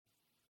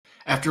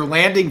After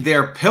landing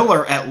their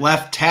pillar at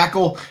left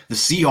tackle, the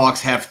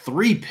Seahawks have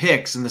 3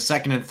 picks in the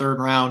second and third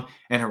round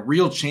and a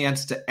real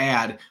chance to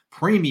add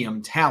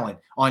premium talent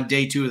on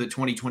day 2 of the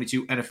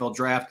 2022 NFL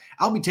Draft.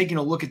 I'll be taking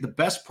a look at the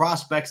best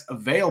prospects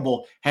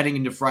available heading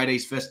into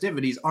Friday's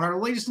festivities on our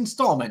latest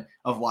installment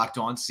of Locked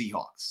On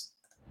Seahawks.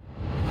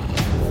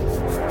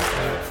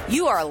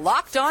 You are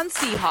Locked On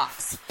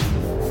Seahawks,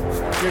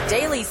 your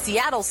daily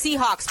Seattle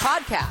Seahawks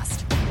podcast.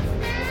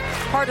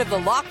 Part of the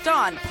Locked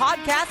On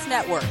Podcast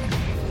Network,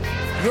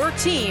 your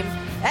team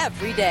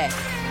every day.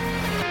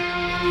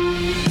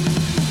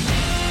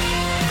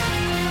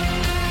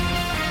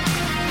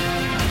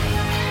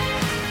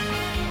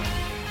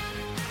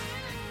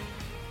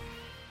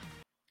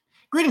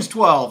 Greetings,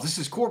 12. This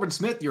is Corbin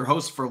Smith, your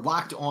host for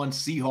Locked On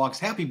Seahawks.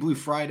 Happy Blue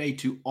Friday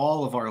to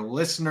all of our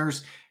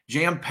listeners.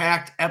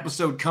 Jam-packed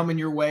episode coming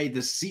your way. The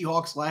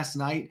Seahawks last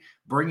night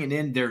bringing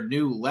in their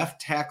new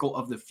left tackle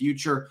of the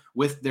future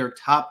with their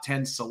top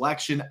 10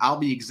 selection. I'll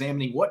be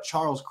examining what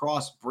Charles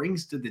Cross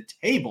brings to the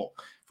table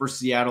for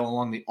Seattle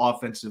along the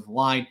offensive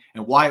line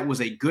and why it was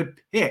a good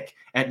pick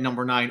at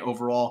number 9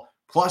 overall.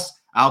 Plus,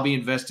 I'll be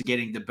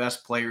investigating the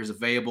best players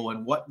available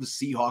and what the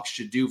Seahawks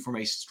should do from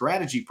a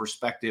strategy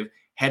perspective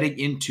heading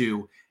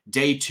into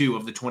day 2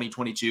 of the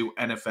 2022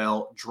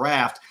 NFL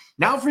Draft.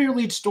 Now for your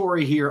lead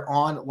story here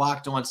on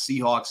Locked On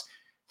Seahawks.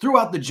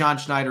 Throughout the John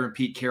Schneider and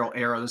Pete Carroll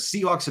era, the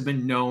Seahawks have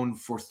been known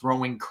for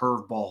throwing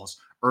curveballs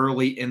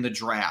early in the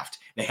draft.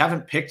 They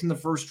haven't picked in the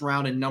first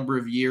round in a number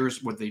of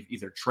years where they've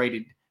either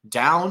traded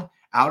down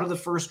out of the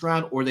first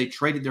round or they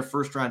traded their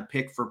first round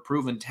pick for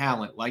proven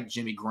talent like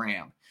Jimmy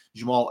Graham,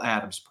 Jamal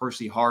Adams,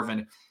 Percy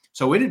Harvin.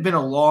 So it had been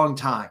a long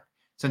time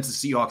since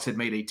the Seahawks had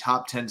made a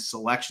top 10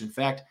 selection. In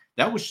fact,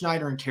 that was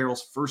Schneider and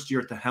Carroll's first year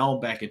at the helm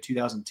back in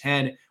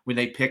 2010 when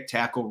they picked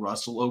tackle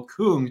Russell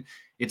Okung.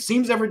 It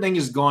seems everything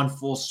has gone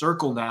full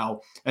circle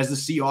now as the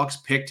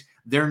Seahawks picked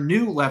their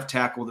new left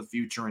tackle of the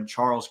future in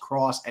Charles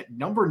Cross at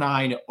number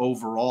 9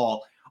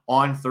 overall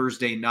on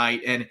Thursday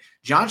night. And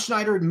John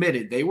Schneider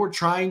admitted they were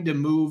trying to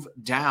move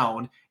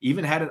down,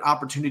 even had an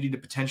opportunity to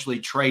potentially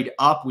trade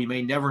up. We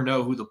may never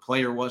know who the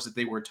player was that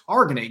they were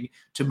targeting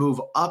to move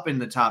up in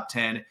the top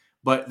 10,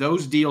 but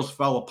those deals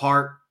fell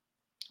apart.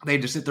 They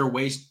had to sit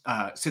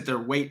their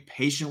wait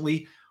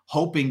patiently,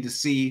 hoping to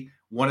see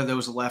one of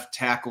those left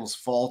tackles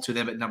fall to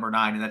them at number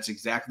 9. And that's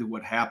exactly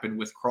what happened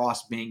with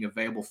Cross being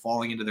available,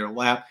 falling into their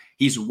lap.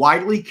 He's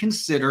widely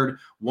considered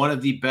one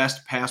of the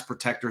best pass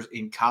protectors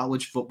in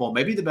college football,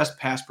 maybe the best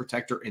pass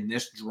protector in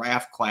this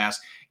draft class.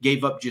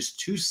 Gave up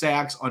just 2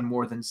 sacks on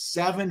more than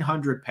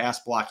 700 pass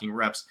blocking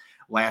reps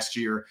last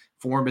year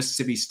for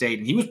Mississippi State.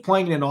 And he was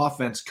playing in an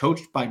offense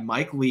coached by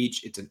Mike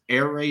Leach. It's an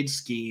air raid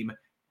scheme.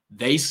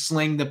 They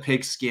sling the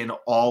pigskin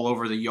all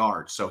over the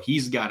yard. So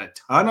he's got a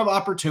ton of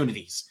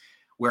opportunities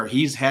where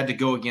he's had to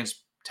go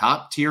against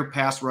top-tier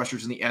pass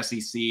rushers in the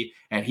SEC,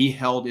 and he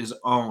held his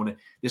own.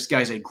 This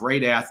guy's a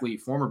great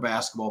athlete, former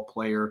basketball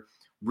player,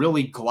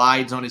 really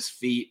glides on his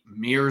feet,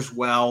 mirrors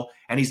well,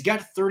 and he's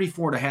got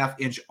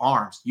 34.5-inch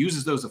arms,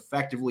 uses those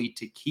effectively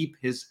to keep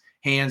his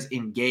hands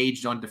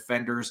engaged on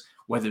defenders,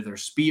 whether they're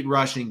speed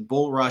rushing,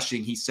 bull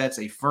rushing. He sets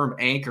a firm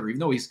anchor, even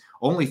though he's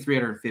only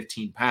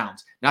 315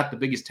 pounds, not the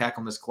biggest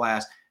tackle in this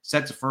class,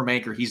 sets a firm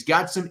anchor. He's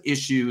got some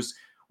issues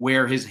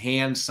where his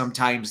hands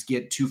sometimes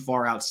get too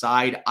far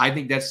outside. I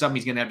think that's something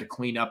he's going to have to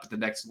clean up at the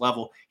next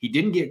level. He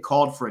didn't get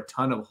called for a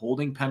ton of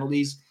holding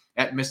penalties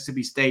at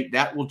Mississippi State.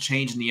 That will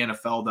change in the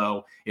NFL,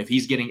 though, if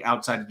he's getting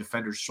outside the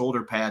defender's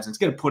shoulder pads. And it's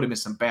going to put him in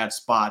some bad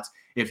spots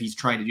if he's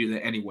trying to do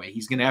that anyway.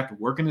 He's going to have to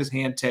work on his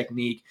hand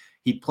technique.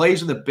 He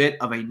plays with a bit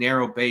of a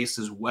narrow base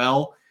as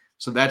well,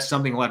 so that's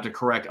something he'll have to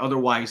correct.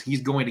 Otherwise,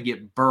 he's going to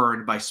get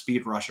burned by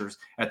speed rushers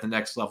at the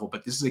next level.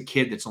 But this is a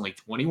kid that's only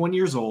 21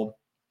 years old.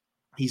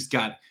 He's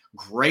got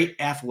great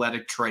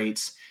athletic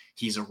traits.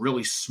 He's a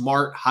really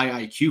smart,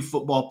 high IQ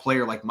football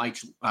player, like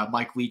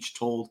Mike Leach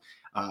told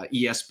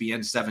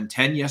ESPN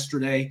 710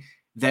 yesterday,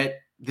 that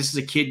this is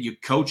a kid, you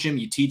coach him,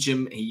 you teach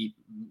him, he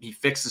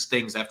fixes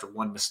things after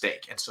one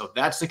mistake. And so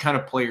that's the kind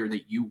of player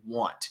that you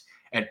want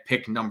at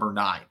pick number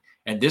 9.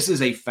 And this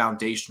is a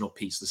foundational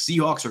piece. The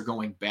Seahawks are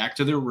going back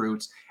to their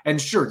roots.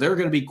 And sure, there are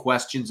going to be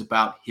questions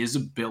about his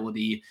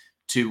ability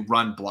to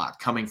run block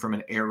coming from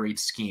an air raid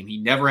scheme. He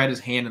never had his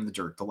hand in the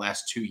dirt the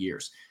last 2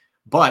 years.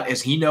 But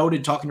as he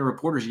noted, talking to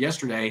reporters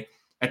yesterday,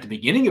 at the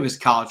beginning of his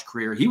college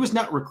career, he was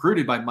not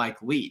recruited by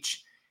Mike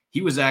Leach. He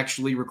was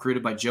actually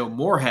recruited by Joe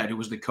Moorhead, who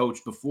was the coach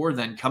before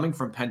then, coming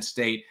from Penn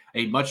State,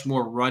 a much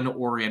more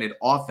run-oriented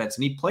offense.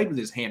 And he played with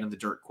his hand in the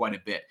dirt quite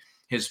a bit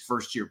his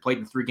first year, played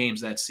in 3 games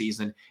that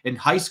season. In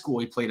high school,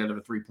 he played out of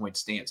a 3-point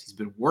stance. He's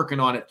been working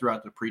on it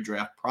throughout the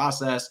pre-draft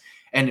process.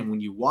 And when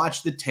you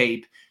watch the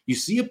tape, you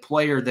see a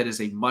player that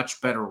is a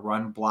much better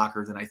run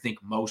blocker than I think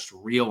most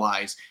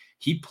realize.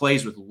 He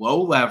plays with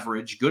low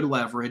leverage, good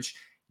leverage,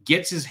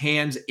 gets his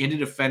hands into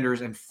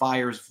defenders and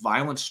fires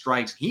violent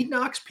strikes. He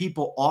knocks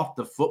people off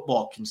the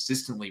football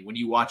consistently when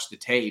you watch the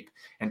tape.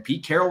 And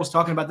Pete Carroll was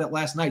talking about that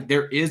last night.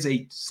 There is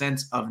a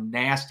sense of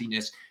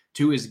nastiness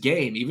to his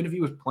game, even if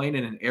he was playing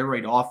in an air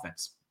raid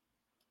offense.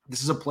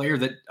 This is a player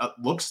that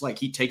looks like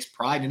he takes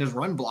pride in his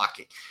run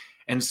blocking.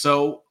 And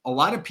so a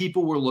lot of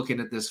people were looking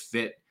at this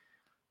fit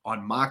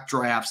on mock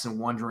drafts and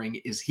wondering,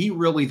 is he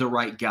really the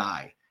right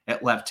guy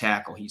at left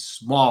tackle? He's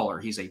smaller.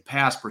 He's a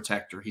pass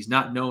protector. He's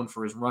not known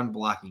for his run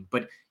blocking,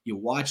 but you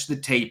watch the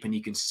tape and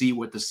you can see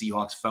what the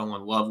Seahawks fell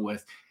in love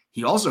with.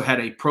 He also had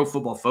a Pro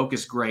Football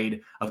Focus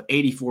grade of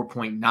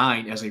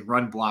 84.9 as a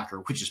run blocker,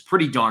 which is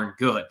pretty darn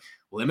good.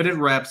 Limited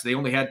reps. They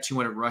only had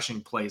 200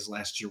 rushing plays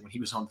last year when he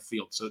was on the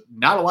field. So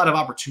not a lot of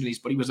opportunities,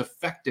 but he was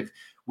effective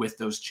with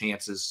those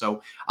chances.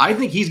 So I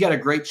think he's got a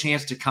great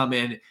chance to come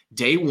in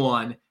day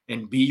one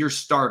and be your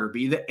starter,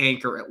 be the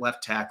anchor at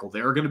left tackle.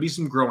 There are going to be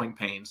some growing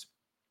pains.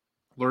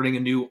 Learning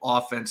a new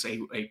offense,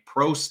 a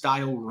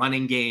pro-style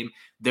running game,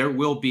 there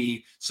will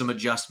be some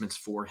adjustments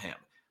for him.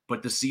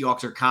 But the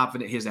Seahawks are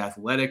confident his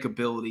athletic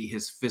ability,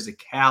 his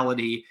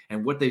physicality,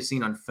 and what they've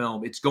seen on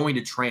film, it's going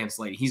to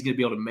translate. He's going to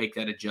be able to make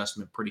that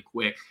adjustment pretty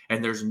quick,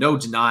 and there's no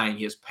denying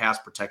his pass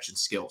protection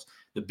skills.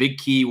 The big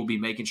key will be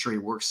making sure he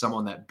works some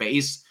on that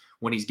base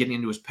when he's getting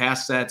into his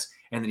pass sets,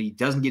 and that he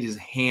doesn't get his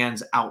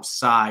hands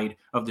outside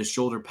of the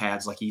shoulder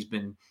pads like he's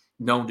been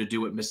known to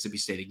do at Mississippi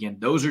State. Again,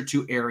 those are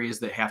two areas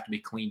that have to be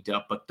cleaned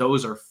up, but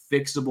those are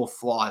fixable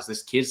flaws.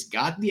 This kid's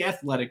got the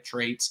athletic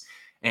traits,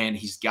 and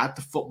he's got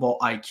the football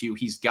IQ.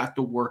 He's got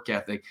the work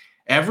ethic.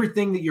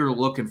 Everything that you're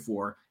looking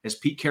for, as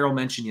Pete Carroll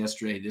mentioned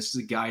yesterday, this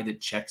is a guy that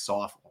checks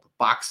off all the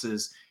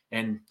boxes,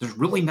 and there's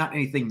really not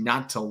anything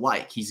not to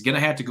like. He's going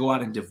to have to go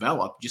out and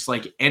develop, just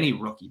like any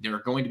rookie. There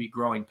are going to be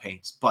growing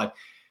pains, but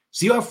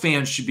Seahawks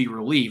fans should be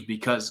relieved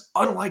because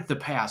unlike the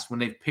past, when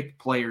they've picked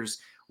players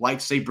like,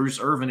 say, Bruce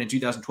Irvin in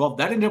 2012,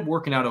 that ended up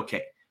working out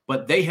okay.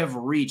 But they have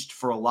reached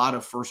for a lot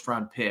of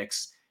first-round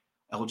picks.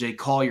 LJ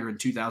Collier in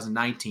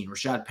 2019,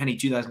 Rashad Penny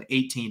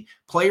 2018,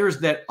 players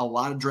that a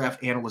lot of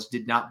draft analysts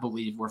did not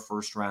believe were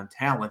first-round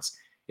talents.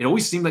 It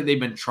always seemed like they've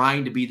been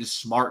trying to be the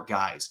smart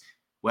guys.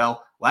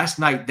 Well, last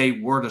night they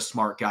were the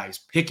smart guys,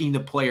 picking the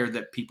player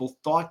that people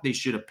thought they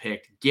should have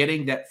picked,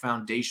 getting that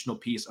foundational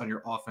piece on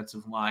your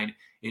offensive line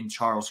in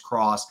Charles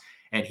Cross,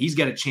 and he's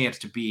got a chance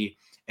to be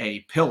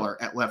a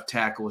pillar at left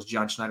tackle, as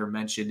John Schneider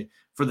mentioned,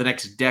 for the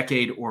next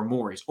decade or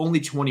more. He's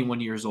only 21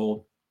 years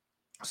old.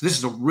 So this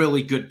is a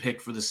really good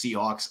pick for the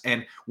Seahawks.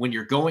 And when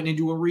you're going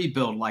into a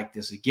rebuild like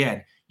this,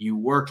 again, you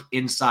work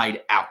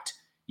inside out.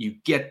 You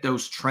get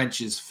those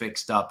trenches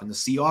fixed up. And the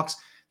Seahawks,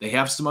 they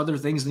have some other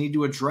things they need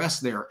to address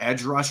there.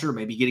 Edge rusher,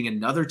 maybe getting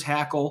another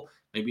tackle,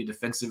 maybe a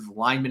defensive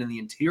lineman in the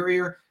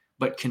interior,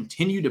 but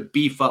continue to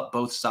beef up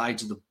both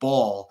sides of the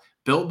ball.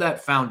 Build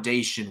that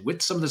foundation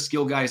with some of the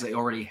skill guys they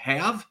already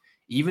have,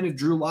 even if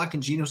Drew Lock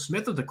and Geno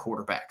Smith are the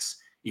quarterbacks.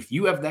 If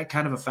you have that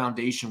kind of a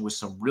foundation with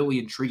some really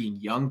intriguing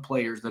young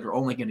players that are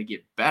only going to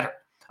get better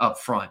up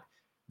front,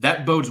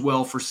 that bodes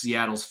well for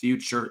Seattle's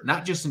future,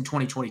 not just in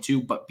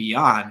 2022, but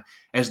beyond,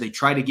 as they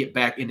try to get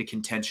back into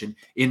contention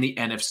in the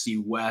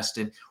NFC West.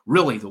 And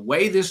really, the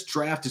way this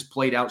draft has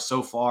played out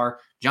so far,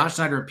 John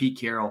Schneider and Pete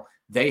Carroll,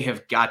 they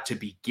have got to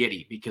be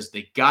giddy because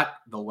they got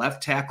the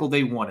left tackle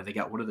they wanted. They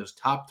got one of those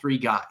top three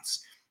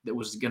guys that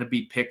was going to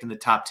be picked in the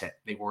top 10.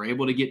 They were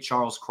able to get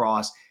Charles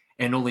Cross,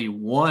 and only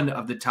one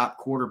of the top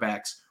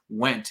quarterbacks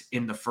went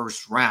in the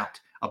first round.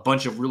 A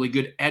bunch of really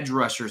good edge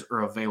rushers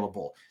are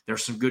available.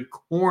 There's some good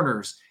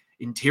corners,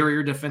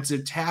 interior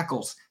defensive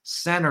tackles,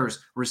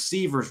 centers,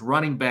 receivers,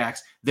 running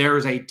backs.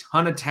 There's a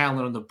ton of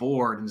talent on the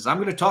board. And as I'm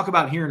going to talk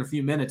about here in a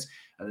few minutes,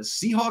 the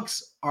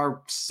Seahawks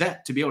are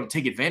set to be able to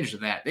take advantage of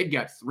that. They've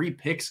got 3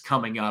 picks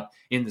coming up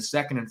in the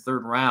second and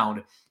third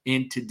round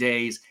in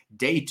today's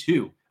day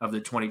 2 of the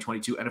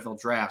 2022 NFL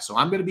Draft. So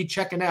I'm going to be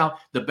checking out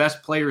the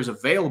best players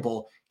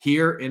available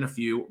here in a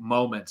few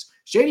moments.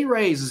 Shady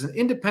Rays is an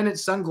independent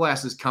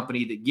sunglasses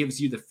company that gives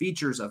you the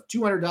features of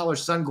 $200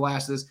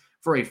 sunglasses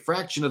for a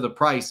fraction of the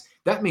price.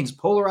 That means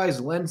polarized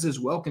lenses,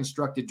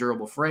 well-constructed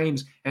durable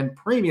frames, and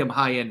premium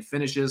high-end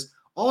finishes.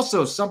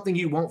 Also, something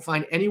you won't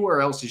find anywhere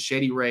else is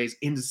Shady Rays'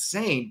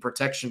 insane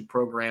protection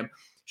program.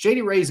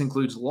 Shady Rays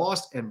includes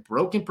lost and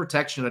broken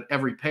protection on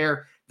every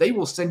pair. They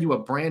will send you a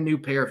brand new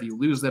pair if you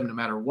lose them, no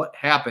matter what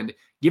happened.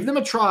 Give them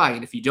a try,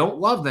 and if you don't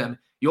love them,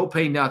 you'll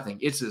pay nothing.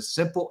 It's as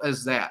simple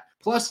as that.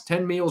 Plus,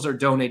 10 meals are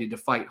donated to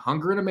fight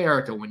hunger in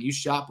America when you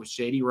shop with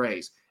Shady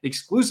Rays.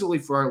 Exclusively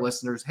for our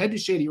listeners, head to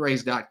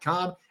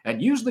ShadyRays.com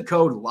and use the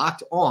code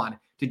LOCKEDON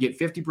to get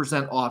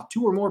 50% off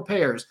 2 or more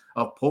pairs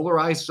of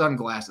polarized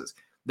sunglasses.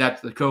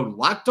 That's the code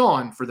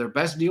LOCKEDON for their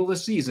best deal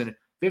this season,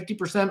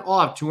 50%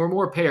 off 2 or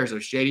more pairs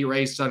of Shady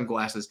Rays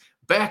sunglasses,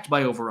 backed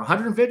by over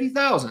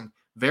 150,000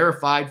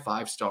 verified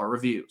 5-star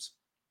reviews.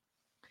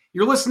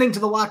 You're listening to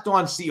the Locked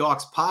On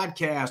Seahawks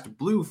podcast,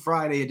 Blue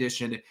Friday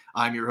edition.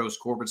 I'm your host,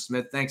 Corbin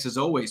Smith. Thanks, as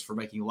always, for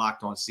making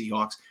Locked On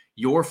Seahawks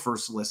your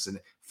first listen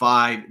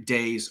 5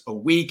 days a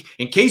week.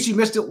 In case you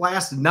missed it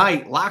last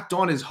night, Locked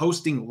On is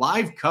hosting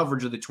live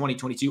coverage of the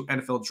 2022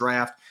 NFL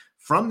Draft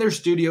from their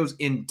studios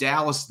in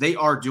Dallas. They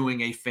are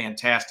doing a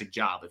fantastic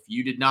job. If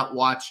you did not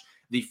watch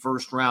the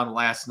first round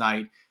last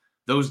night,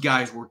 those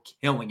guys were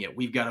killing it.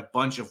 We've got a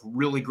bunch of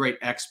really great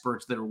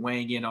experts that are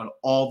weighing in on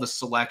all the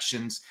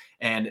selections,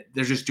 and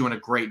they're just doing a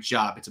great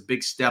job. It's a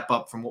big step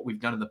up from what we've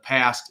done in the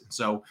past.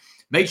 So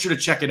make sure to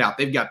check it out.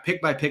 They've got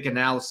pick-by-pick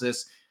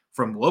analysis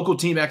from local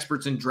team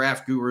experts and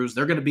draft gurus.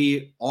 They're going to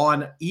be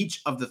on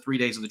each of the 3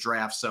 days of the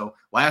draft. So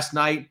last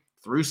night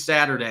through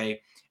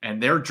Saturday,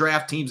 and their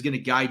draft team's going to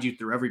guide you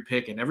through every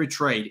pick and every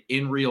trade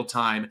in real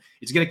time.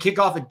 It's going to kick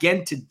off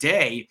again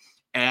today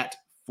at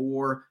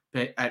 4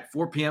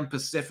 p.m.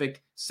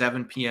 Pacific,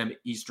 7 p.m.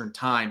 Eastern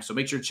time. So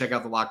make sure to check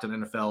out the Locked On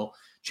NFL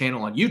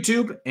channel on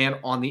YouTube and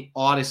on the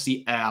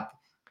Odyssey app.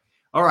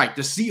 All right,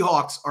 the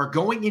Seahawks are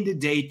going into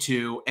day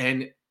 2,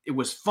 and it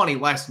was funny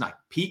last night.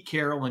 Pete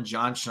Carroll and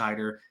John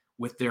Schneider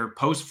with their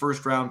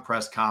post-first round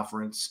press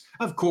conference,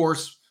 of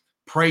course,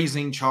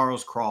 praising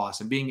Charles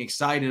Cross and being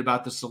excited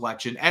about the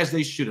selection, as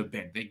they should have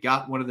been. They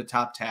got one of the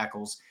top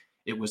tackles.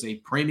 It was a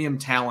premium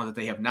talent that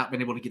they have not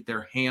been able to get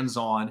their hands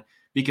on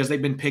because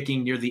they've been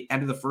picking near the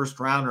end of the first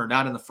round or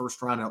not in the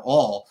first round at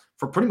all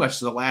for pretty much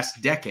the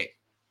last decade.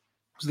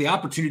 So the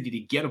opportunity to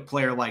get a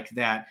player like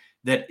that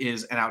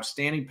is an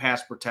outstanding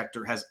pass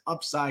protector, has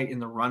upside in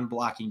the run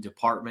blocking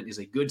department, is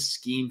a good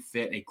scheme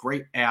fit, a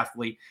great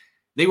athlete.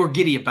 They were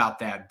giddy about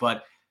that,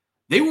 but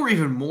they were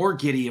even more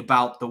giddy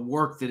about the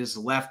work that is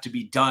left to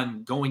be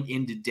done going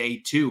into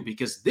day 2,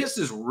 because this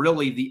is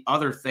really the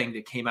other thing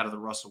that came out of the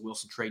Russell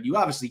Wilson trade. You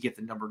obviously get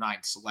the number 9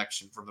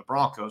 selection from the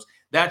Broncos.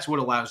 That's what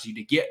allows you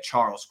to get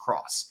Charles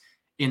Cross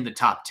in the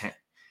top 10.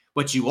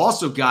 But you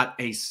also got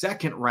a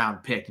second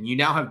round pick, and you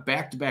now have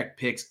back-to-back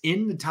picks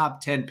in the top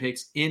 10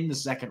 picks in the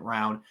second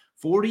round,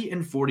 40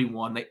 and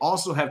 41. They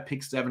also have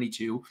pick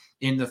 72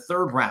 in the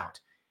third round.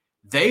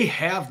 They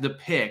have the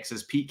picks,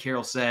 as Pete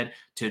Carroll said,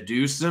 to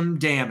do some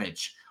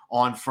damage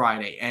on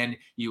Friday. And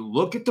you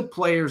look at the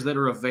players that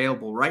are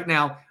available right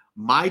now,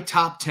 my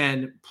top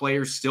 10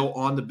 players still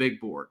on the big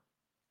board.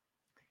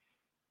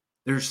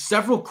 There's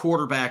several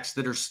quarterbacks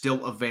that are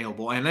still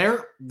available, and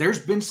there's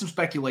been some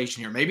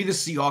speculation here. Maybe the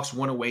Seahawks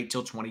want to wait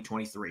till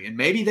 2023, and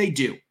maybe they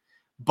do.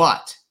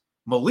 But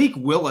Malik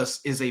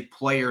Willis is a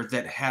player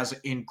that has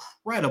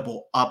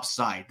incredible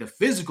upside. The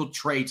physical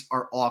traits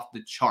are off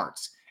the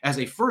charts. As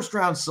a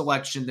first-round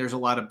selection, there's a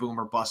lot of boom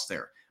or bust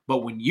there.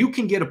 But when you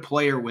can get a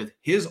player with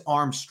his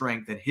arm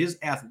strength and his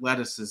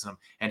athleticism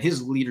and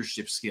his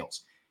leadership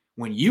skills,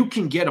 when you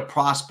can get a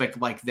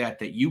prospect like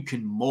that you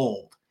can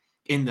mold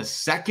in the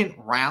second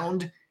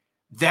round,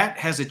 that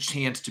has a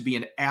chance to be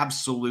an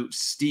absolute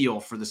steal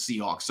for the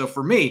Seahawks. So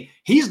for me,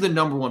 he's the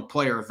number 1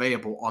 player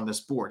available on this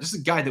board. This is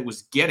a guy that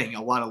was getting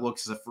a lot of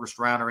looks as a first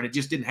rounder, and it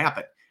just didn't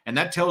happen. And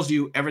that tells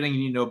you everything you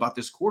need to know about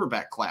this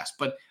quarterback class.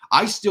 But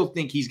I still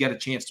think he's got a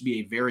chance to be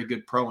a very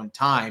good pro in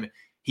time.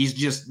 He's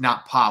just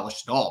not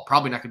polished at all.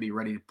 Probably not going to be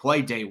ready to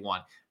play day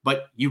 1.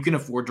 But you can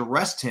afford to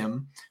rest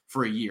him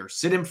for a year,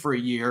 sit him for a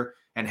year,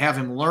 and have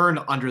him learn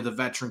under the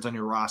veterans on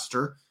your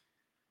roster.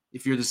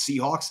 If you're the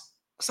Seahawks,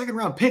 a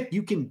second-round pick,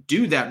 you can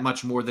do that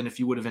much more than if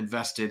you would have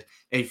invested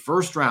a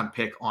first-round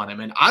pick on him.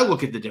 And I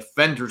look at the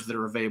defenders that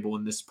are available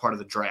in this part of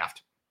the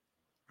draft.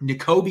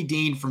 Nakobe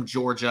Dean from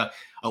Georgia,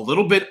 a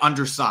little bit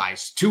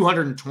undersized,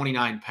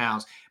 229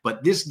 pounds,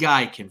 but this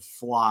guy can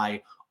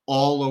fly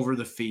all over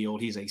the field.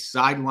 He's a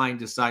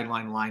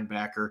sideline-to-sideline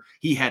linebacker.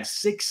 He had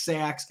 6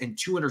 sacks and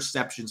 2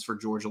 interceptions for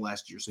Georgia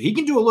last year, so he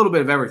can do a little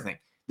bit of everything.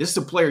 This is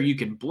a player you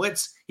can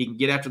blitz. He can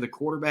get after the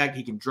quarterback.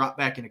 He can drop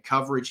back into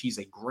coverage. He's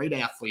a great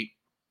athlete.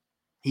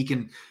 He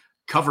can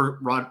cover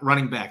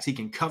running backs. He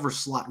can cover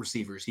slot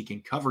receivers. He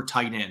can cover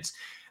tight ends.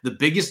 The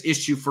biggest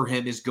issue for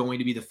him is going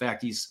to be the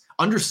fact he's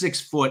under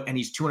 6 foot and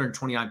he's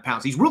 229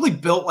 pounds. He's really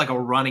built like a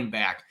running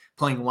back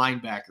playing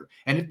linebacker.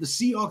 And if the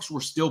Seahawks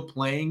were still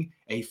playing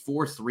a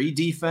 4-3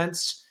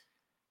 defense,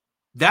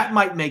 that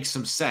might make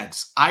some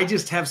sense. I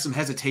just have some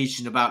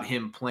hesitation about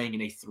him playing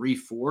in a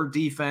 3-4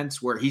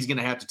 defense where he's going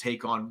to have to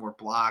take on more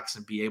blocks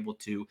and be able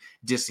to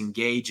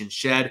disengage and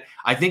shed.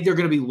 I think they're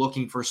going to be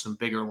looking for some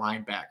bigger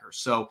linebackers.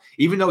 So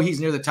even though he's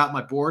near the top of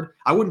my board,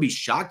 I wouldn't be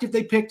shocked if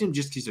they picked him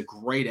just because he's a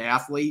great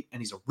athlete and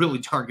he's a really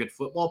darn good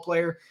football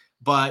player.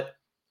 But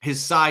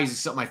his size is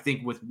something I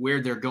think with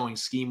where they're going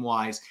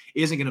scheme-wise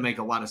isn't going to make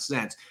a lot of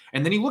sense.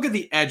 And then you look at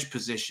the edge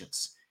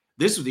positions.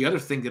 This was the other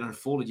thing that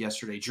unfolded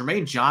yesterday.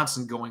 Jermaine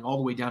Johnson going all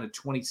the way down to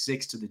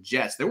 26 to the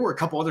Jets. There were a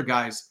couple other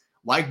guys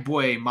like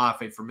Boye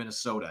Mafe from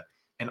Minnesota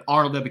and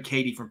Arnold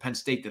Ebiketie from Penn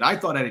State that I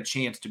thought had a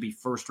chance to be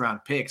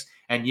first-round picks,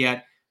 and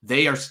yet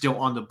they are still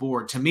on the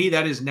board. To me,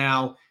 that is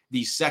now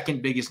the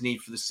second biggest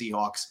need for the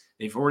Seahawks.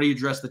 They've already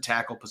addressed the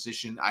tackle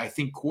position. I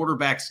think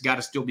quarterbacks got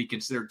to still be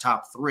considered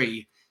top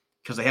 3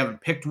 because they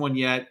haven't picked one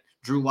yet.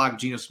 Drew Lock,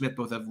 Geno Smith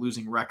both have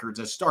losing records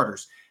as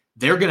starters.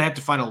 They're going to have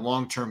to find a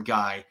long-term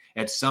guy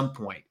at some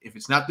point. If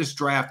it's not this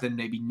draft, then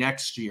maybe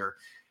next year.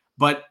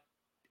 But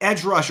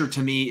edge rusher,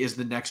 to me, is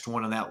the next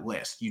one on that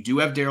list. You do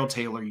have Darrell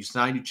Taylor. You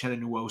signed Uchenna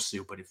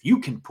Nwosu. But if you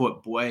can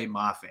put Boye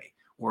Mafe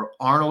or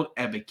Arnold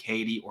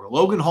Ebiketie or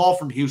Logan Hall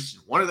from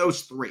Houston, one of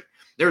those 3,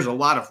 there's a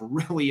lot of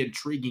really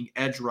intriguing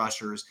edge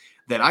rushers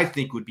that I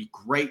think would be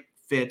great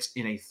fits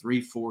in a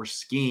 3-4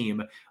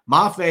 scheme.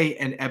 Mafe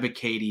and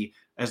Ebiketie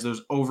as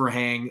those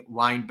overhang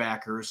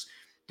linebackers,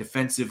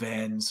 defensive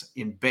ends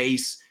in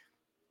base.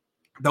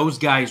 Those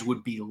guys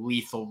would be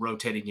lethal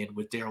rotating in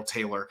with Darrell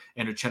Taylor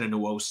and Uchenna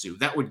Nwosu.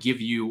 That would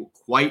give you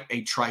quite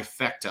a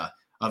trifecta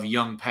of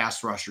young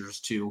pass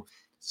rushers to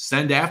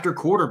send after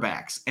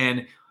quarterbacks.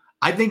 And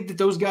I think that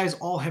those guys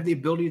all have the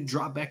ability to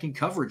drop back in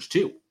coverage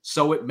too.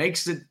 So it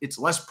makes it's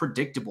less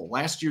predictable.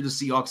 Last year, the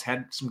Seahawks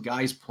had some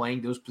guys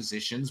playing those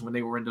positions when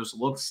they were in those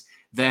looks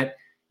that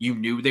you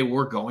knew they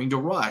were going to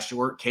rush.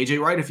 Or KJ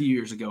Wright a few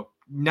years ago,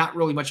 not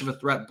really much of a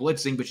threat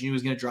blitzing, but you knew he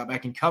was going to drop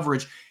back in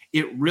coverage.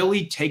 It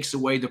really takes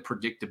away the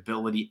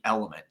predictability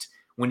element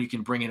when you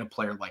can bring in a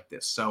player like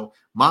this. So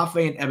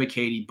Mafe and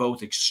Ebiketie,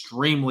 both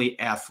extremely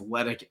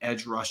athletic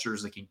edge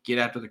rushers that can get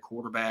after the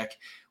quarterback.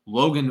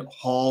 Logan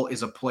Hall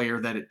is a player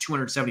that at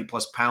 270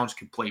 plus pounds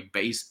could play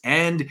base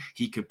end.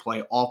 He could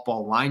play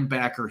off-ball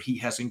linebacker. He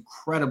has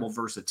incredible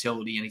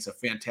versatility, and he's a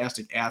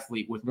fantastic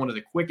athlete with one of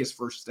the quickest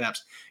first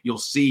steps you'll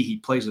see. He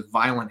plays with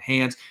violent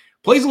hands,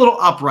 plays a little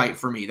upright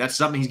for me. That's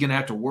something he's going to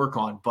have to work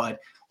on, but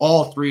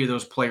all three of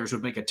those players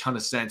would make a ton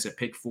of sense at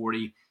pick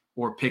 40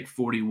 or pick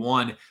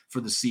 41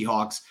 for the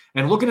Seahawks.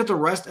 And looking at the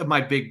rest of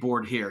my big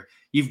board here,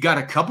 you've got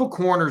a couple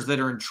corners that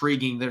are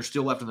intriguing that are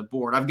still left on the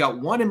board. I've got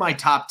one in my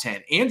top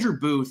 10. Andrew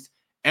Booth,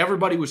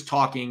 everybody was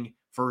talking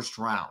first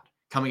round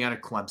coming out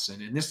of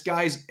Clemson. And this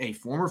guy's a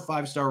former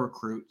 5-star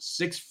recruit,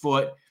 6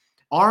 foot,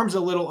 arms a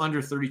little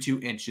under 32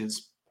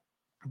 inches.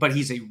 But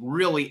he's a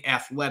really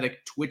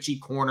athletic, twitchy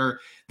corner.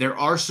 There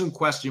are some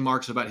question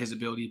marks about his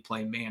ability to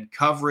play man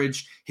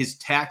coverage. His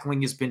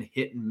tackling has been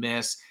hit and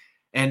miss,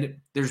 and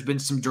there's been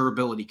some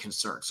durability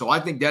concerns. So I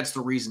think that's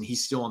the reason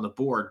he's still on the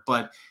board.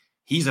 But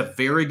he's a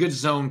very good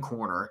zone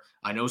corner.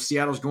 I know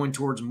Seattle's going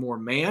towards more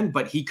man,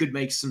 but he could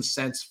make some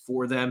sense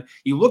for them.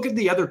 You look at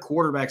the other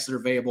quarterbacks that are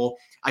available.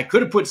 I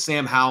could have put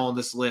Sam Howell on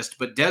this list,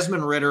 but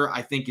Desmond Ridder,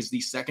 I think, is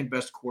the second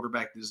best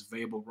quarterback that is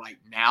available right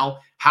now.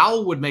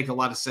 Howell would make a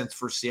lot of sense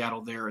for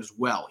Seattle there as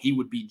well. He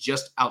would be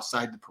just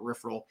outside the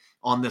peripheral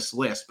on this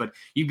list. But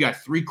you've got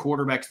 3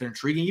 quarterbacks that are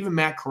intriguing. Even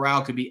Matt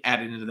Corral could be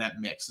added into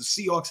that mix. The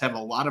Seahawks have a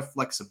lot of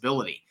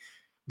flexibility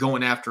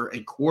going after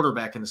a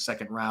quarterback in the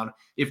second round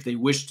if they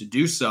wish to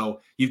do so.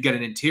 You've got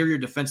an interior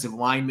defensive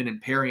lineman in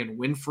Perrion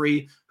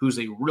Winfrey, who's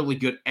a really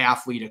good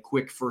athlete, a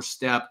quick first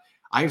step.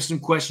 I have some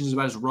questions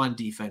about his run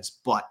defense,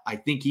 but I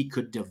think he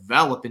could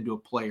develop into a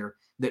player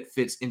that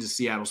fits into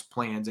Seattle's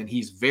plans, and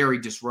he's very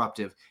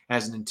disruptive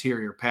as an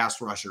interior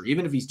pass rusher.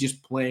 Even if he's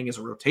just playing as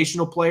a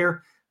rotational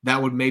player,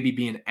 that would maybe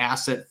be an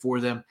asset for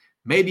them.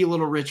 Maybe a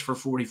little rich for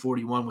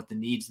 40-41 with the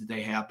needs that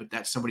they have, but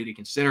that's somebody to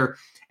consider.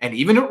 And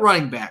even at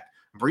running back,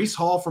 Breece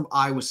Hall from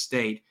Iowa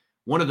State,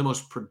 one of the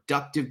most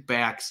productive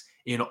backs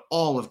in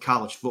all of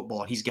college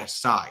football. He's got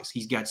size.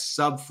 He's got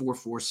sub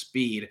 4.4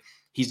 speed.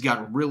 He's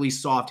got really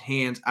soft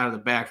hands out of the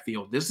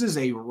backfield. This is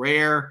a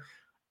rare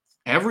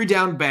every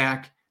down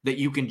back that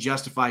you can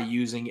justify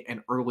using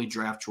an early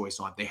draft choice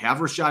on. They have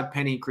Rashad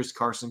Penny and Chris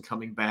Carson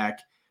coming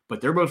back,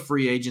 but they're both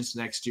free agents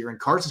next year. And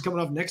Carson's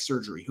coming off neck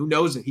surgery. Who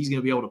knows if he's going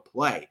to be able to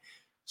play?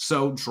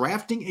 So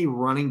drafting a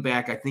running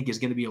back, I think, is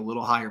going to be a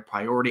little higher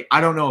priority. I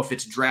don't know if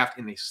it's draft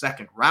in the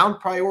second round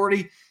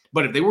priority,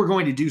 but if they were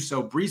going to do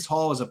so, Breece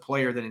Hall is a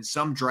player that in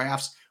some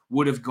drafts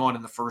would have gone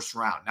in the first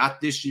round. Not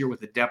this year with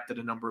the depth at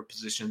a number of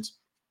positions,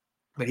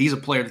 but he's a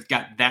player that's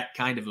got that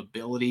kind of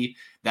ability,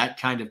 that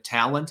kind of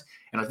talent,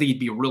 and I think he'd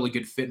be a really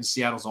good fit in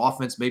Seattle's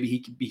offense. Maybe he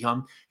could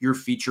become your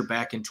feature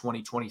back in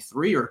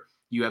 2023, or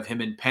you have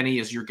him and Penny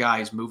as your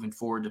guys moving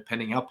forward,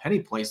 depending how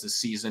Penny plays this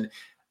season.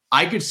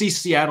 I could see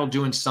Seattle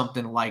doing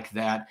something like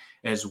that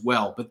as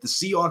well. But the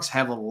Seahawks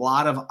have a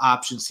lot of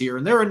options here.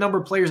 And there are a number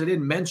of players I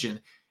didn't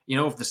mention. You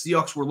know, if the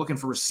Seahawks were looking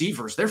for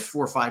receivers, there's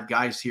 4 or 5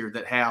 guys here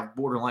that have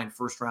borderline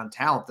first-round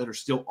talent that are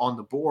still on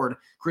the board.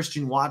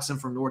 Christian Watson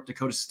from North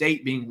Dakota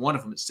State being one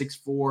of them at 6'4",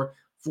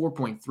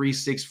 4.36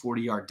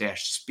 40-yard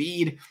dash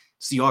speed.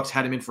 Seahawks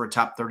had him in for a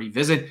top 30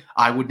 visit.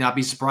 I would not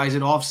be surprised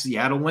at all if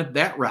Seattle went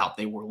that route.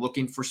 They were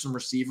looking for some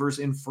receivers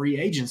in free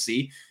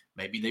agency.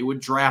 Maybe they would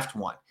draft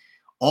one.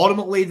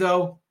 Ultimately,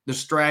 though, the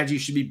strategy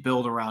should be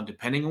built around,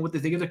 depending on what they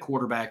think of the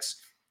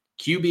quarterbacks,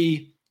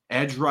 QB,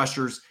 edge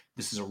rushers.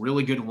 This is a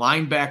really good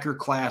linebacker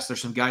class.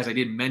 There's some guys I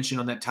didn't mention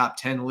on that top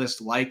 10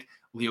 list, like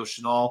Leo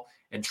Chenal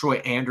and Troy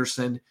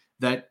Anderson,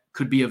 that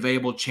could be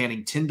available.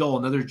 Channing Tindall,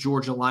 another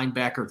Georgia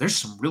linebacker. There's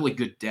some really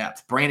good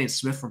depth. Brandon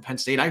Smith from Penn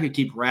State. I could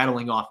keep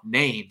rattling off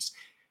names.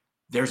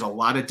 There's a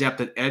lot of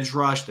depth at edge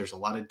rush. There's a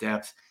lot of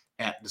depth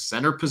at the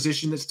center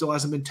position that still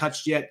hasn't been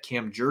touched yet.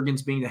 Cam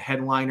Jurgens being the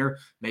headliner.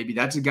 Maybe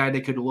that's a guy they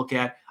could look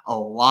at. A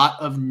lot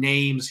of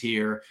names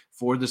here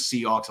for the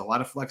Seahawks. A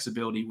lot of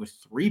flexibility with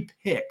 3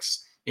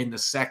 picks in the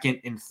second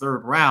and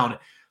third round.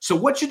 So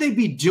what should they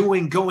be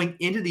doing going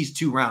into these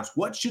 2 rounds?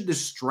 What should the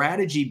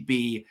strategy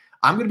be?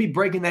 I'm going to be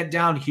breaking that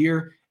down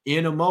here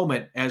in a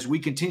moment as we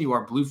continue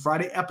our Blue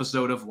Friday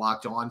episode of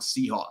Locked On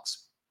Seahawks.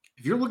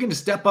 If you're looking to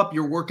step up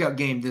your workout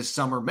game this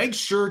summer, make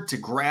sure to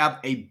grab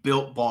a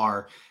Built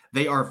Bar.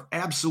 They are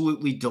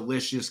absolutely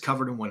delicious,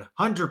 covered in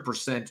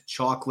 100%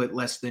 chocolate,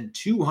 less than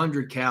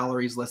 200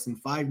 calories, less than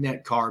 5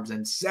 net carbs,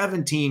 and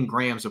 17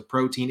 grams of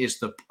protein. It's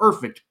the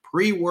perfect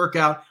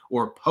pre-workout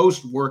or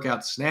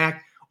post-workout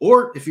snack.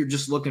 Or if you're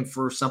just looking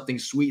for something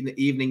sweet in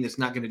the evening that's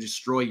not going to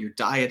destroy your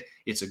diet,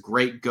 it's a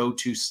great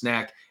go-to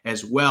snack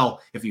as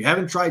well. If you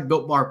haven't tried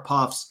Built Bar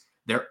Puffs,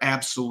 they're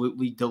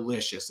absolutely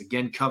delicious.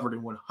 Again, covered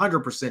in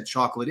 100%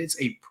 chocolate.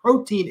 It's a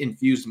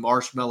protein-infused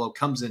marshmallow.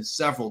 Comes in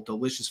several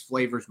delicious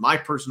flavors. My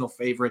personal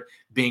favorite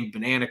being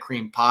banana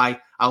cream pie.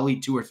 I'll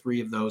eat 2 or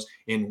 3 of those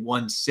in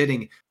one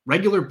sitting.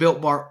 Regular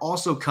Built Bar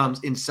also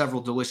comes in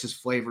several delicious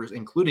flavors,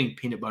 including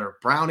peanut butter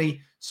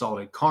brownie,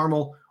 salted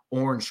caramel,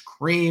 orange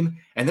cream,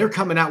 and they're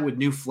coming out with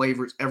new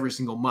flavors every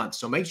single month.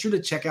 So make sure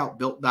to check out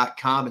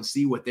built.com and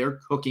see what they're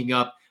cooking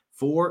up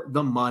for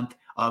the month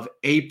of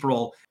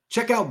April.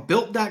 Check out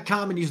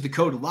built.com and use the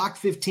code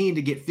LOCK15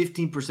 to get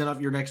 15%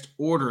 off your next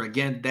order.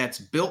 Again, that's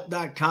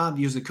built.com.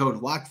 Use the code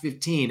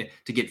LOCK15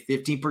 to get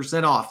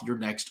 15% off your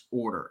next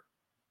order.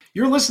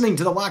 You're listening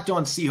to the Locked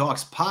On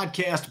Seahawks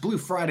podcast, Blue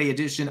Friday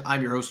edition.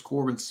 I'm your host,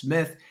 Corbin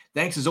Smith.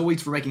 Thanks as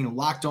always for making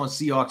Locked On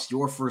Seahawks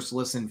your first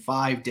listen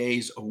 5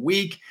 days a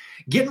week.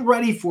 Getting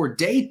ready for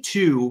day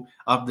 2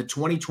 of the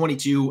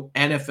 2022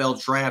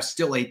 NFL Draft.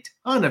 Still a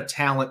ton of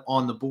talent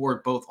on the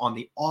board, both on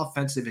the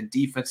offensive and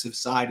defensive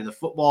side of the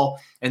football.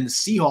 And the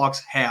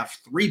Seahawks have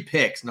 3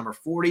 picks, number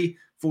 40,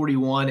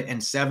 41,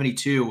 and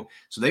 72.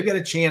 So they've got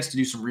a chance to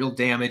do some real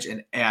damage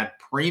and add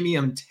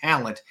premium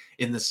talent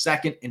in the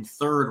second and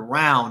third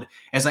round.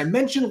 As I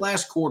mentioned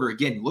last quarter,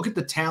 again, look at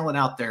the talent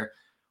out there.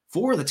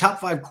 4 of the top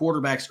 5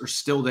 quarterbacks are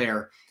still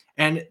there.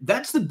 And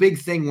that's the big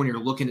thing when you're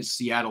looking at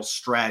Seattle's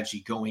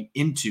strategy going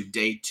into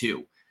day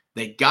 2.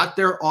 They got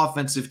their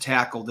offensive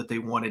tackle that they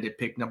wanted at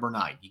pick number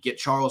 9. You get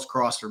Charles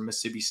Cross from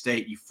Mississippi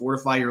State. You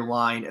fortify your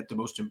line at the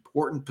most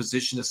important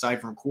position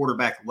aside from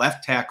quarterback,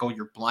 left tackle,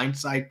 your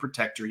blindside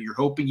protector. You're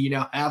hoping you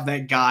now have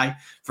that guy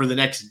for the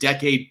next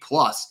decade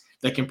plus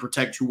that can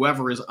protect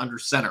whoever is under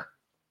center.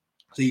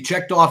 So you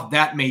checked off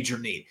that major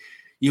need.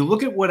 You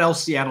look at what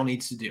else Seattle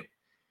needs to do.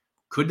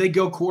 Could they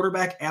go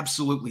quarterback?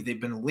 Absolutely.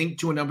 They've been linked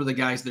to a number of the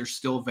guys that are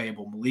still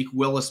available. Malik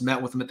Willis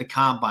met with them at the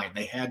Combine.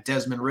 They had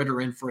Desmond Ridder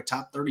in for a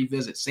top 30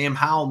 visit. Sam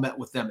Howell met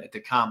with them at the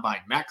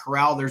Combine. Matt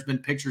Corral, there's been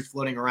pictures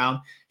floating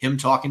around him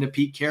talking to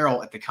Pete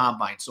Carroll at the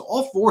Combine. So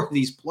all 4 of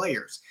these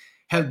players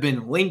have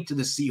been linked to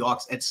the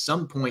Seahawks at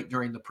some point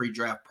during the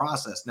pre-draft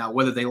process. Now,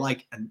 whether they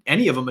like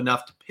any of them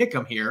enough to pick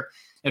them here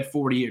at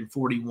 40 and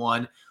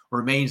 41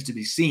 remains to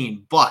be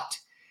seen. But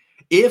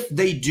if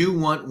they do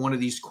want one of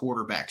these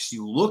quarterbacks,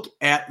 you look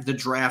at the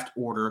draft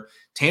order.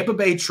 Tampa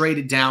Bay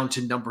traded down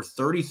to number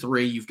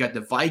 33. You've got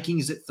the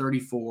Vikings at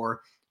 34,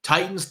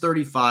 Titans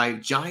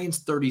 35, Giants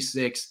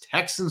 36,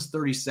 Texans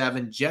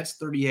 37, Jets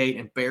 38,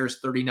 and Bears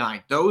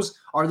 39. Those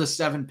are the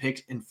 7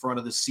 picks in front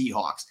of the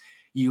Seahawks.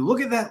 You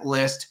look at that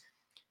list.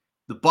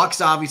 The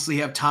Bucs obviously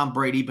have Tom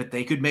Brady, but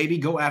they could maybe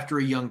go after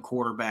a young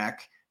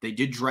quarterback. They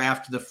did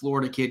draft the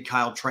Florida kid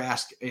Kyle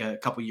Trask a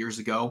couple years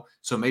ago,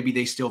 so maybe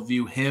they still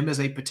view him as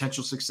a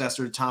potential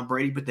successor to Tom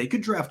Brady, but they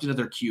could draft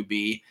another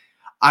QB.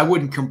 I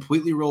wouldn't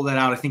completely rule that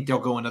out. I think they'll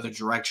go another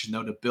direction,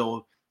 though, to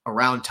build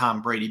around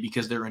Tom Brady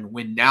because they're in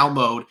win-now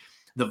mode.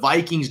 The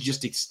Vikings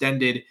just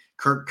extended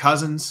Kirk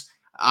Cousins.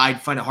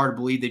 I'd find it hard to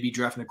believe they'd be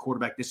drafting a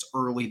quarterback this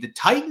early. The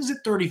Titans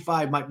at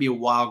 35 might be a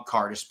wild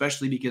card,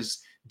 especially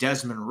because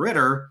Desmond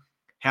Ridder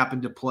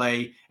happened to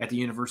play at the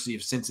University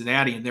of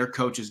Cincinnati, and their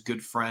coach is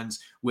good friends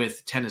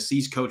with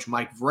Tennessee's coach,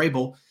 Mike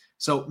Vrabel.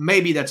 So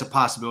maybe that's a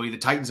possibility. The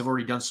Titans have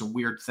already done some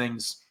weird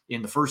things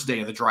in the first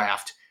day of the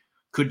draft.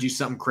 Could do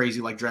something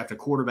crazy like draft a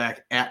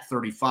quarterback at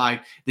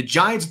 35. The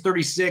Giants at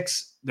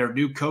 36, their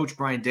new coach,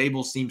 Brian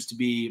Daboll, seems to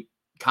be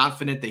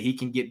confident that he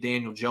can get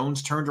Daniel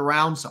Jones turned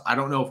around. So I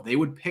don't know if they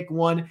would pick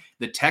one.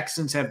 The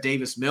Texans have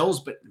Davis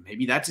Mills, but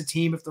maybe that's a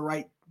team if the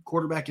right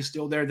quarterback is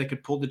still there that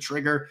could pull the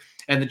trigger.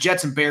 And the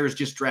Jets and Bears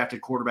just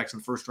drafted quarterbacks in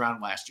the first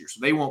round last year,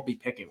 so they won't be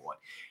picking one.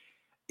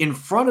 In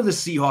front of the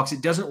Seahawks,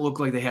 it doesn't look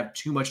like they have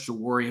too much to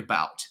worry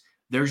about.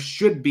 There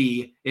should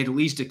be at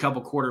least a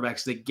couple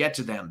quarterbacks that get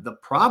to them. The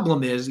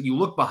problem is you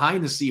look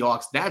behind the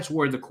Seahawks, that's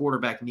where the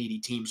quarterback needy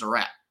teams are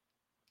at.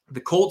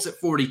 The Colts at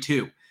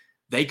 42,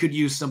 they could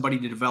use somebody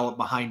to develop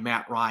behind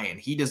Matt Ryan.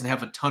 He doesn't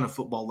have a ton of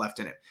football left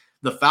in it.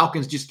 The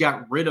Falcons just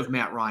got rid of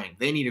Matt Ryan.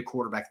 They need a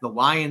quarterback. The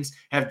Lions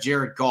have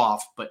Jared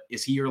Goff, but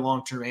is he your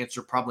long-term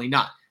answer? Probably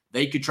not.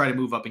 They could try to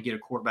move up and get a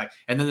quarterback.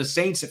 And then the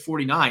Saints at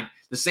 49,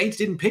 the Saints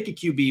didn't pick a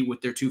QB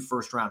with their 2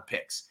 first-round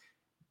picks.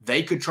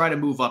 They could try to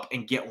move up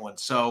and get one.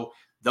 So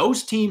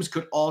those teams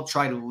could all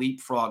try to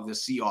leapfrog the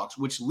Seahawks,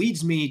 which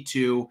leads me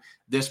to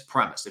this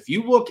premise. If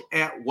you look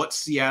at what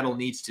Seattle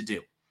needs to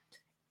do,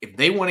 if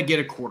they want to get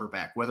a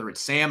quarterback, whether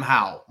it's Sam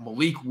Howell,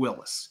 Malik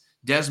Willis,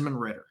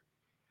 Desmond Ridder,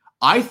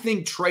 I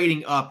think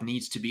trading up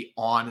needs to be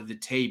on the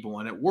table.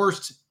 And at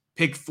worst,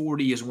 pick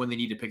 40 is when they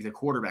need to pick the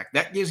quarterback.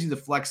 That gives you the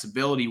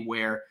flexibility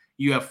where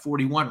you have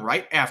 41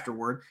 right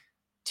afterward.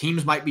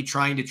 Teams might be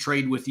trying to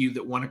trade with you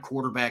that want a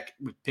quarterback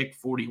with pick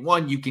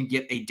 41. You can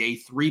get a day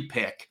 3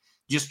 pick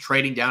just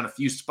trading down a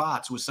few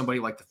spots with somebody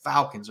like the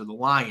Falcons or the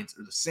Lions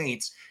or the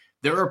Saints.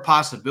 There are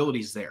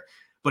possibilities there.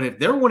 But if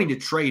they're wanting to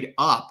trade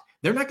up,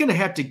 they're not going to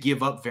have to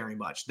give up very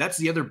much. That's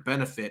the other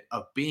benefit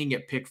of being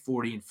at pick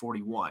 40 and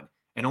 41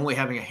 and only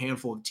having a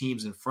handful of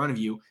teams in front of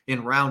you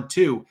in round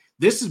 2.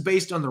 This is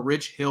based on the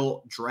Rich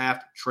Hill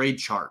draft trade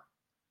chart.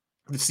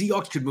 The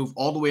Seahawks could move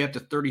all the way up to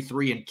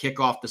 33 and kick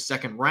off the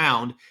second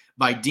round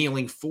by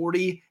dealing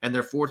 40 and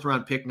their fourth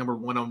round pick number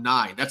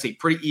 109. That's a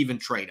pretty even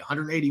trade,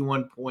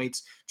 181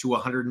 points to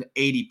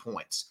 180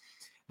 points.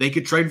 They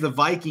could trade the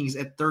Vikings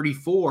at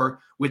 34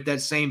 with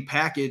that same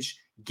package,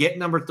 get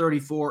number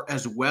 34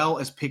 as well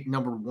as pick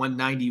number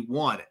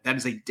 191. That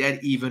is a dead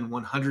even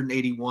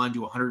 181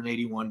 to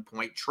 181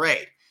 point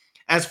trade.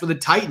 As for the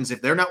Titans,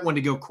 if they're not one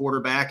to go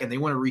quarterback and they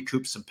want to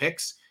recoup some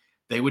picks,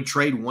 they would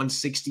trade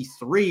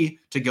 163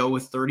 to go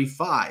with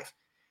 35.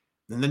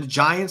 And then the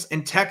Giants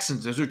and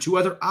Texans, those are two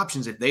other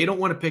options. If they don't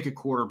want to pick a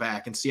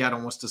quarterback and Seattle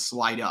wants to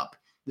slide up,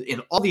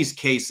 in all these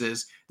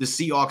cases, the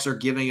Seahawks are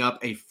giving up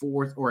a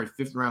fourth or a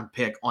fifth round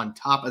pick on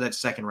top of that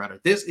second rounder.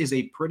 This is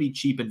a pretty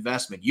cheap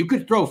investment. You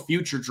could throw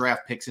future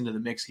draft picks into the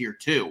mix here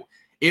too,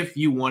 if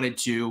you wanted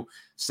to,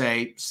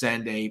 say,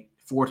 send a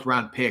fourth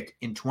round pick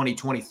in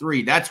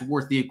 2023. That's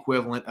worth the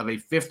equivalent of a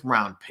fifth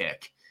round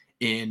pick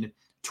in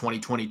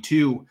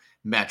 2022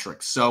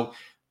 metrics. So,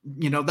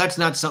 that's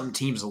not something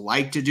teams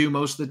like to do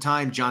most of the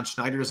time. John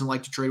Schneider doesn't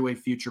like to trade away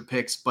future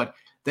picks, but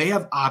they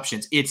have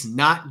options. It's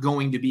not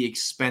going to be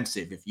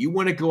expensive. If you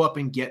want to go up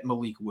and get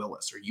Malik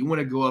Willis or you want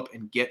to go up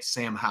and get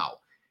Sam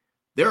Howell,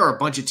 there are a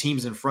bunch of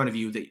teams in front of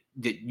you that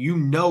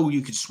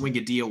you could swing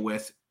a deal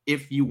with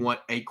if you want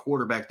a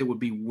quarterback that would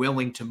be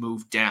willing to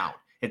move down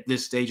at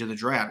this stage of the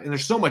draft. And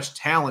there's so much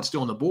talent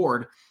still on the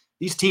board,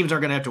 these teams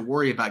aren't going to have to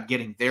worry about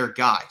getting their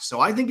guy. So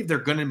I think if they're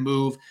going to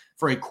move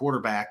for a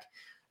quarterback,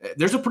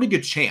 there's a pretty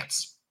good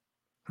chance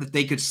that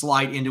they could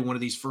slide into one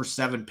of these first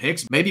 7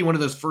 picks, maybe one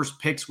of those first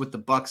picks with the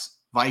Bucs,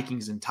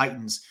 Vikings, and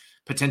Titans.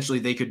 Potentially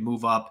they could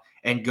move up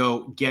and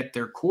go get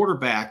their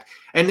quarterback,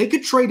 and they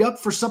could trade up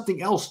for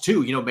something else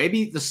too.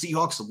 Maybe the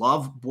Seahawks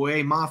love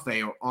Boye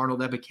Mafe or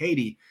Arnold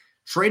Ebiketie.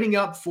 Trading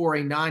up for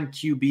a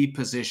non-QB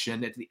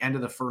position at the end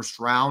of the first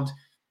round,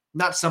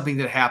 not something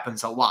that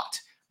happens a lot,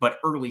 but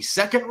early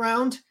second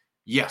round,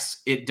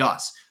 yes, it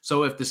does.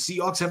 So if the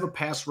Seahawks have a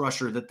pass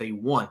rusher that they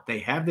want, they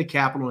have the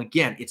capital. And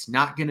again, it's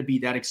not going to be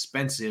that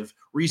expensive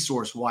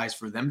resource-wise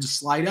for them to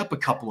slide up a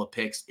couple of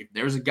picks if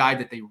there's a guy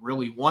that they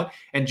really want.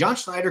 And John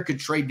Schneider could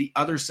trade the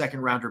other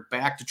second rounder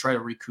back to try to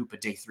recoup a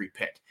day 3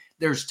 pick.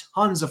 There's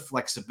tons of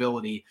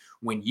flexibility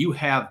when you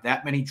have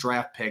that many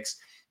draft picks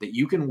that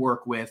you can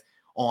work with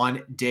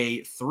on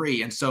day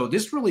 3. And so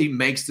this really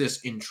makes this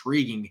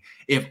intriguing.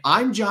 If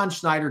I'm John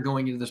Schneider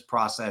going into this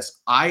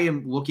process, I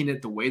am looking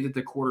at the way that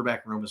the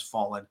quarterback room has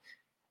fallen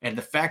and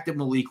the fact that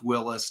Malik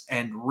Willis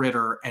and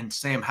Ritter and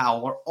Sam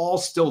Howell are all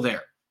still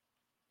there.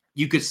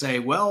 You could say,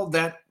 well,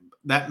 that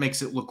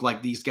makes it look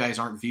like these guys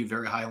aren't viewed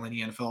very highly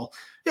in the NFL.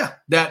 Yeah,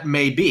 that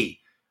may be.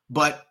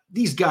 But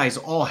these guys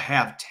all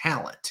have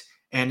talent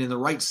and in the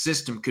right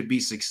system could be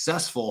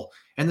successful.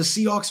 And the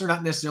Seahawks are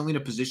not necessarily in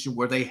a position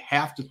where they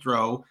have to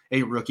throw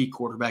a rookie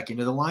quarterback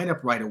into the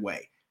lineup right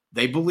away.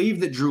 They believe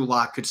that Drew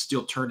Lock could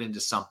still turn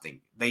into something.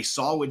 They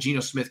saw what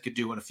Geno Smith could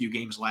do in a few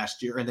games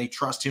last year, and they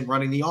trust him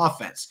running the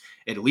offense.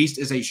 At least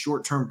as a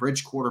short-term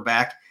bridge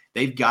quarterback,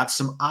 they've got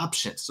some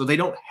options. So they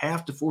don't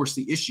have to force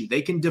the issue.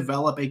 They can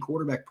develop a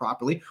quarterback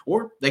properly,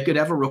 or they could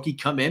have a rookie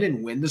come in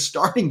and win the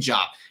starting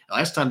job.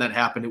 Last time that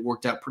happened, it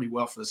worked out pretty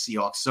well for the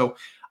Seahawks. So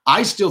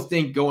I still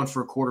think going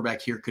for a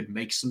quarterback here could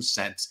make some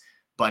sense.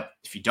 But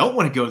if you don't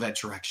want to go that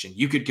direction,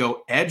 you could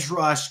go edge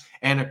rush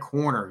and a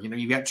corner.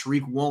 You've got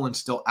Tariq Woolen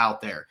still out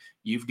there.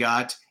 You've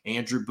got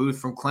Andrew Booth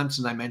from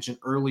Clemson, I mentioned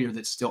earlier,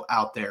 that's still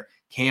out there.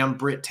 Cam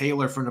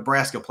Britt-Taylor from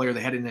Nebraska, player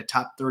that had in a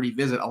top 30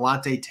 visit.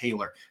 Alante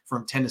Taylor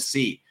from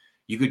Tennessee.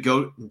 You could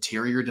go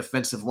interior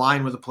defensive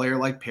line with a player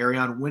like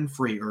Perion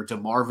Winfrey or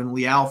DeMarvin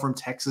Leal from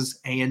Texas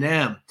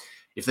A&M.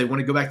 If they want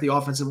to go back to the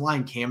offensive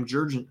line, Cam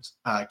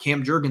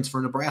Jurgens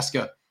from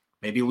Nebraska.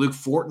 Maybe Luke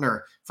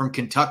Fortner from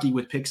Kentucky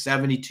with pick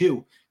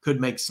 72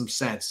 could make some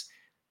sense.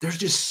 There's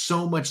just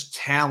so much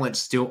talent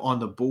still on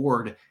the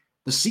board.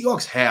 The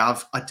Seahawks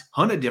have a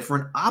ton of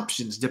different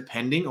options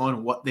depending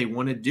on what they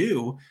want to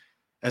do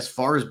as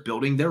far as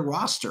building their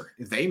roster.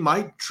 They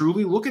might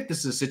truly look at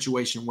this as a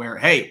situation where,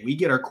 hey, we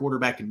get our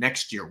quarterback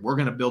next year. We're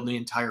going to build the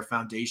entire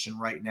foundation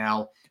right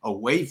now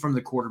away from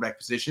the quarterback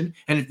position.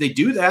 And if they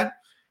do that,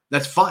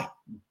 that's fine.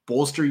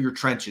 Bolster your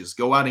trenches.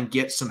 Go out and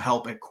get some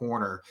help at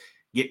corner.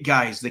 Get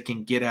guys that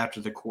can get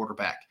after the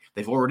quarterback.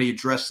 They've already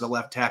addressed the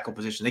left tackle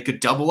position. They could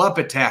double up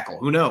at tackle.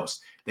 Who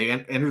knows? They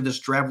entered this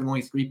draft with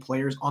only 3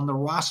 players on the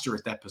roster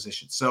at that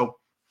position. So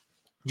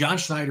John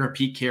Schneider and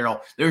Pete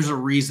Carroll, there's a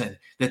reason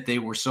that they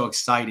were so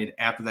excited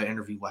after that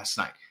interview last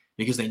night,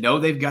 because they know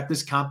they've got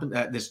this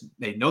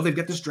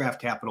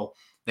draft capital.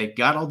 They've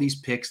got all these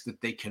picks that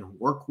they can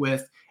work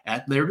with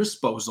at their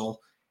disposal,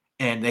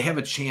 and they have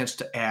a chance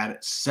to add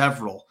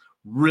several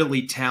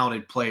really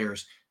talented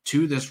players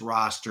to this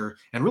roster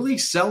and really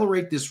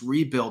accelerate this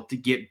rebuild to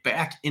get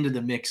back into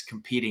the mix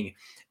competing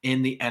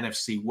in the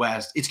NFC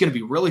West. It's going to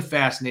be really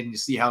fascinating to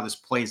see how this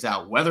plays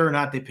out, whether or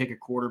not they pick a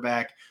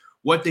quarterback,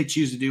 what they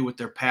choose to do with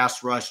their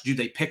pass rush. Do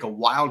they pick a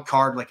wild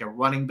card like a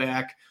running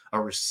back, a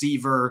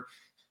receiver,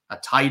 a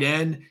tight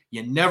end?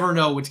 You never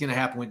know what's going to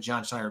happen with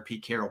John Schneider and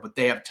Pete Carroll, but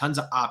they have tons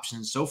of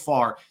options. So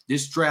far,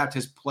 this draft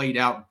has played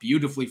out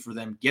beautifully for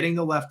them, getting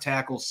the left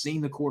tackle,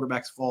 seeing the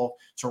quarterbacks fall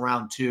to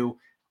round 2,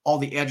 all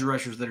the edge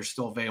rushers that are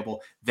still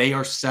available. They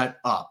are set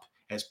up,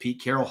 as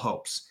Pete Carroll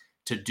hopes,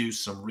 to do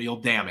some real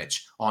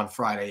damage on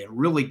Friday and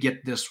really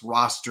get this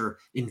roster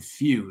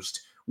infused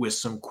with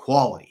some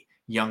quality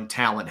young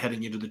talent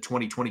heading into the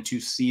 2022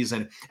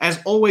 season. As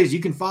always, you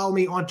can follow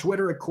me on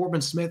Twitter at Corbin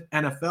Smith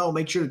NFL.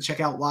 Make sure to check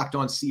out Locked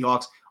On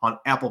Seahawks on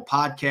Apple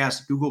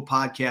Podcasts, Google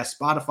Podcasts,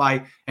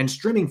 Spotify, and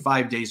streaming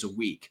 5 days a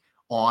week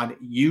on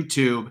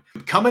YouTube.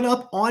 Coming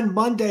up on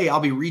Monday, I'll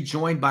be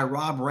rejoined by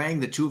Rob Rang.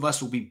 The two of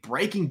us will be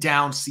breaking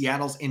down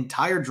Seattle's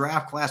entire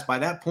draft class. By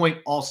that point,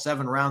 all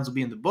 7 rounds will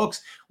be in the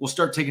books. We'll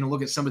start taking a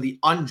look at some of the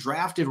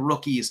undrafted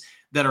rookies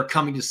that are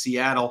coming to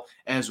Seattle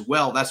as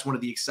well. That's one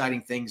of the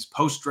exciting things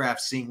post-draft,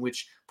 seeing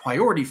which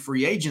priority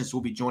free agents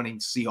will be joining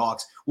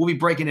Seahawks. We'll be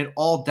breaking it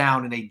all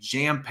down in a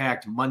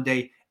jam-packed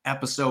Monday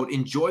episode.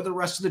 Enjoy the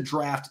rest of the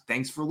draft.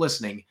 Thanks for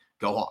listening.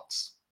 Go Hawks.